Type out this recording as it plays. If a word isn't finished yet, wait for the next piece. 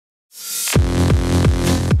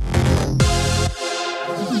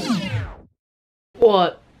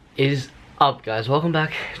What is up, guys? Welcome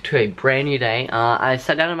back to a brand new day. I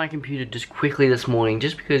sat down on my computer just quickly this morning,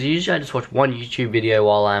 just because usually I just watch one YouTube video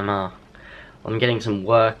while I'm getting some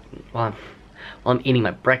work, while I'm eating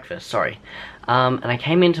my breakfast, sorry. And I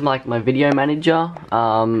came into my video manager,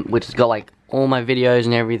 which has got like all my videos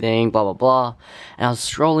and everything, blah blah blah, and I was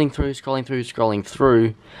scrolling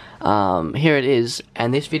through, here it is,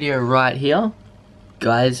 and this video right here,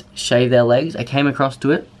 guys shave their legs, I came across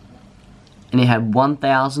to it, and it had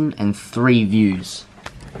 1,003 views.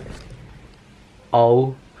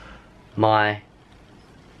 Oh my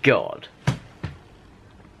god.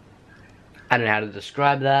 I don't know how to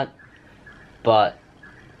describe that, but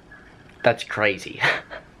that's crazy.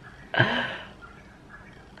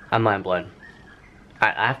 I'm mind blown. I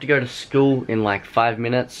have to go to school in like 5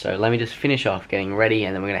 minutes, so let me just finish off getting ready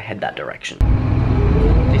and then we're gonna head that direction.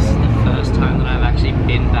 This is the first time that I've actually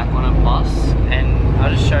been back on a bus, and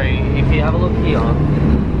I'll just show you. If you have a look here,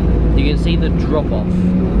 you can see the drop off.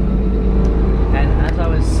 And as I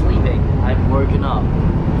was sleeping, I'd woken up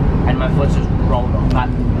and my foot just rolled off.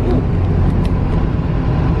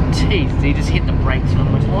 Teeth, so you just hit the brakes and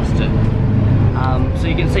almost lost it. So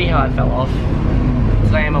you can see how I fell off.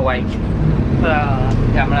 Today I'm awake. Yeah,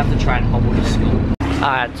 I'm gonna have to try and hobble to school.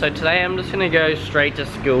 Alright, so today I'm just gonna go straight to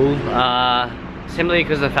school. Simply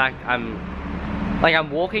because of the fact I'm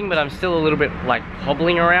walking, but I'm still a little bit like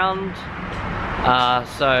hobbling around.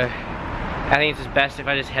 So I think it's just best if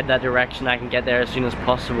I just head that direction. I can get there as soon as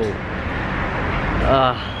possible.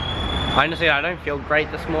 Honestly, I don't feel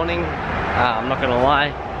great this morning. I'm not gonna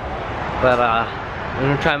lie, but I'm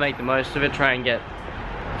gonna try and make the most of it. Try and get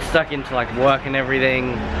stuck into like work and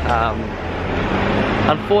everything.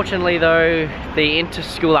 Unfortunately though, the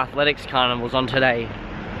inter-school athletics carnival's on today.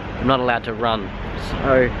 I'm not allowed to run,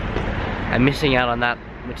 so I'm missing out on that,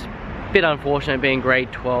 which is a bit unfortunate, being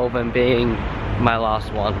grade 12 and being my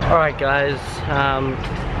last one. Alright guys,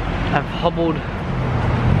 I've hobbled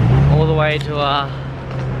all the way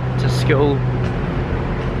to school.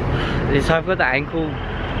 So I've got the ankle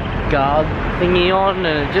guard thingy on,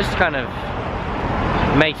 and it just kind of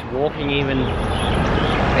makes walking even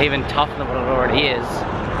tougher than what it already is.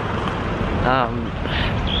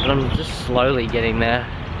 But I'm just slowly getting there.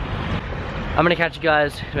 I'm gonna catch you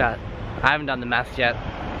guys about, I haven't done the maths yet,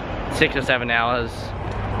 6 or 7 hours.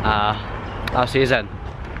 I'll see you then.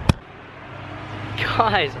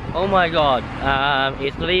 Guys, oh my god,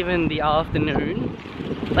 it's not even the afternoon.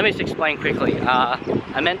 Let me just explain quickly.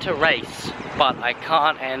 I meant to race, but I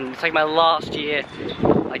can't, and it's like my last year,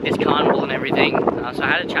 like this carnival and everything. So I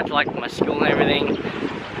had to chat to like my school and everything.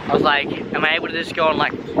 I was like, am I able to just go and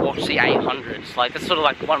like watch the 800s? Like that's sort of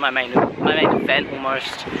like one of my main event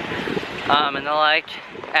almost. And they're like,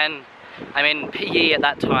 and I'm in PE at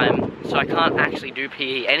that time, so I can't actually do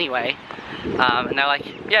PE anyway. And they're like,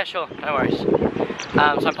 yeah, sure, no worries. So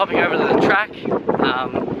I'm popping over to the track.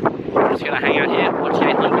 I'm just gonna hang out here, watch the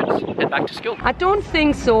 800s, head back to school. I don't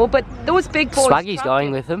think so, but those big boys. Swaggy's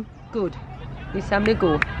going with them. Good. Let's have to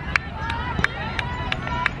go.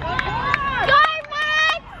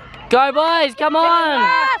 Go boys, come on!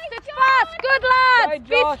 It's fast, good lads!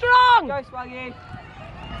 Be strong! Go Swaggy!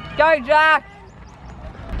 Go Jack!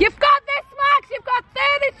 You've got this, Max! You've got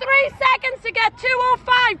 33 seconds to get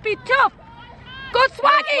 2:05, be tough! Good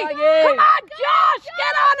Swaggy! Come on Josh,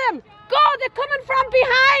 get on him! Go, they're coming from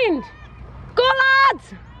behind! Go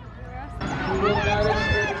lads!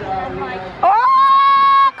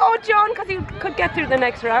 Oh, go John, because he could get through the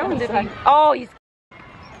next round if he... Oh, he's...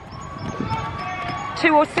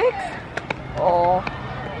 2:06? Oh.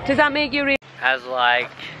 Does that make you as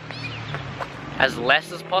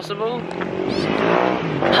less as possible? Oh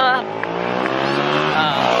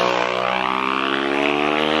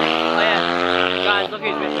yeah, guys, look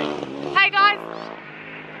who's missing. Hey guys.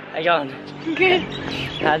 How you going? Good.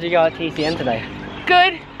 How'd you go at TCN today?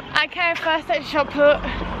 Good. I came first at shot put.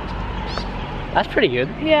 That's pretty good.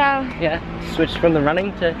 Yeah. Yeah. Switched from the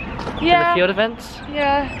running to the field events.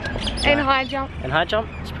 Yeah. And high jump. And high jump.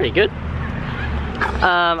 It's pretty good.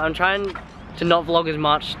 I'm trying to not vlog as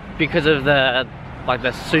much because of the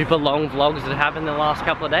super long vlogs that happened in the last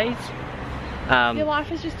couple of days. Your life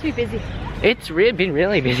is just too busy. It's been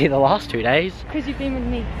really busy the last 2 days. Because you've been with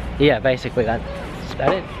me. Yeah, basically that's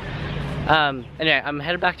about it. Anyway, I'm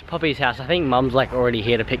headed back to Poppy's house. I think Mum's like already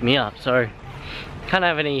here to pick me up, so can't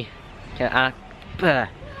have any can't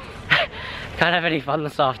have any fun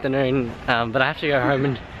this afternoon. But I have to go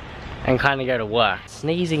home and kind of go to work.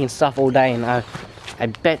 Sneezing and stuff all day, and I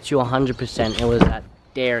bet you 100% it was that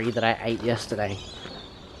dairy that I ate yesterday.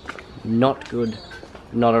 Not good,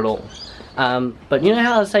 not at all. But you know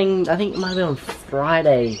how I was saying, I think it might have been on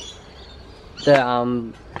Friday,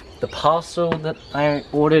 The parcel that I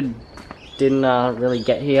ordered didn't really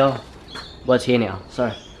get here. Well, it's here now,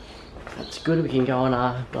 so that's good. We can go and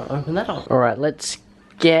open that up. All right, let's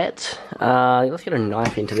get a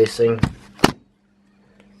knife into this thing.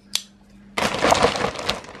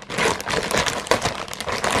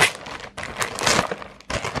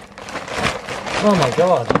 Oh my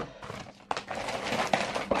god.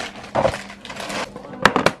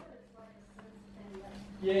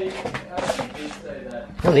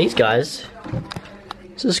 Look at these guys.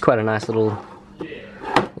 This is quite a nice little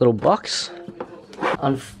box.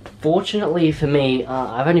 Unfortunately for me,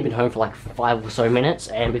 I've only been home for like 5 or so minutes,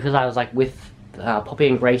 and because I was like with Poppy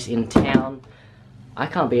and Grace in town, I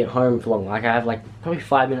can't be at home for long. Like I have like probably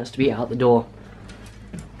 5 minutes to be out the door.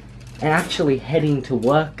 And actually heading to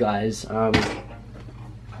work, guys.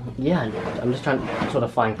 Yeah, I'm just trying to sort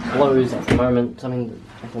of find clothes at the moment, something that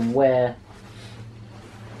I can wear.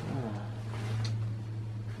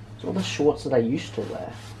 It's all the shorts that I used to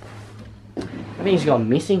wear. Everything's gone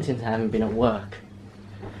missing since I haven't been at work.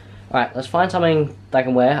 Alright, let's find something that I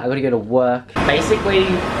can wear. I gotta go to work. Basically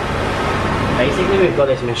we've got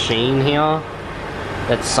this machine here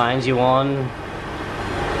that signs you on.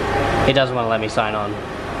 It doesn't want to let me sign on.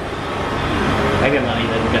 Maybe I'm not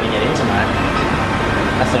even gonna get into that.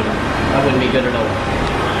 That wouldn't be good at all.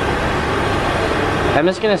 I'm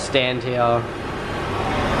just gonna stand here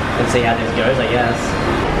and see how this goes, I guess.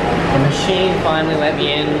 The machine finally let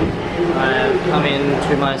me in. I've come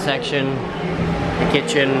into my section, the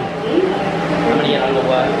kitchen. I'm gonna get under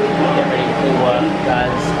work, get ready for work,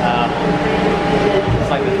 guys. It's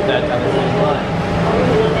like the third time it's been live.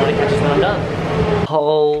 I'm gonna catch this when I'm done.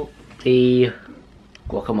 Holy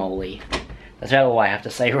guacamole. That's all I have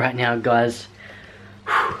to say right now, guys.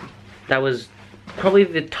 That was probably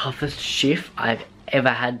the toughest shift I've ever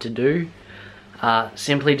had to do.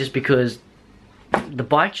 Simply just because the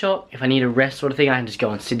bike shop, if I need a rest sort of thing, I can just go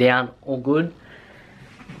and sit down, all good.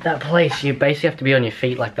 That place, you basically have to be on your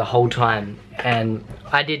feet like the whole time. And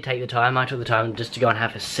I did take the time, I took the time just to go and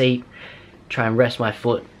have a seat, try and rest my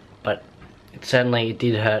foot, but it certainly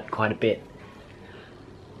did hurt quite a bit.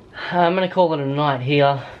 I'm gonna call it a night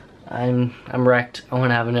here. I'm wrecked. I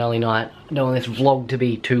want to have an early night. I don't want this vlog to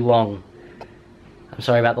be too long. I'm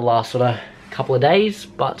sorry about the last sort of couple of days,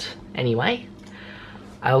 but anyway,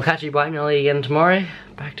 I will catch you bright and early again tomorrow.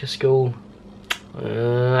 Back to school.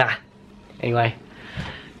 Anyway,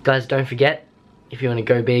 guys, don't forget, if you want to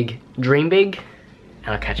go big, dream big,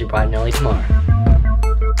 and I'll catch you bright and early tomorrow.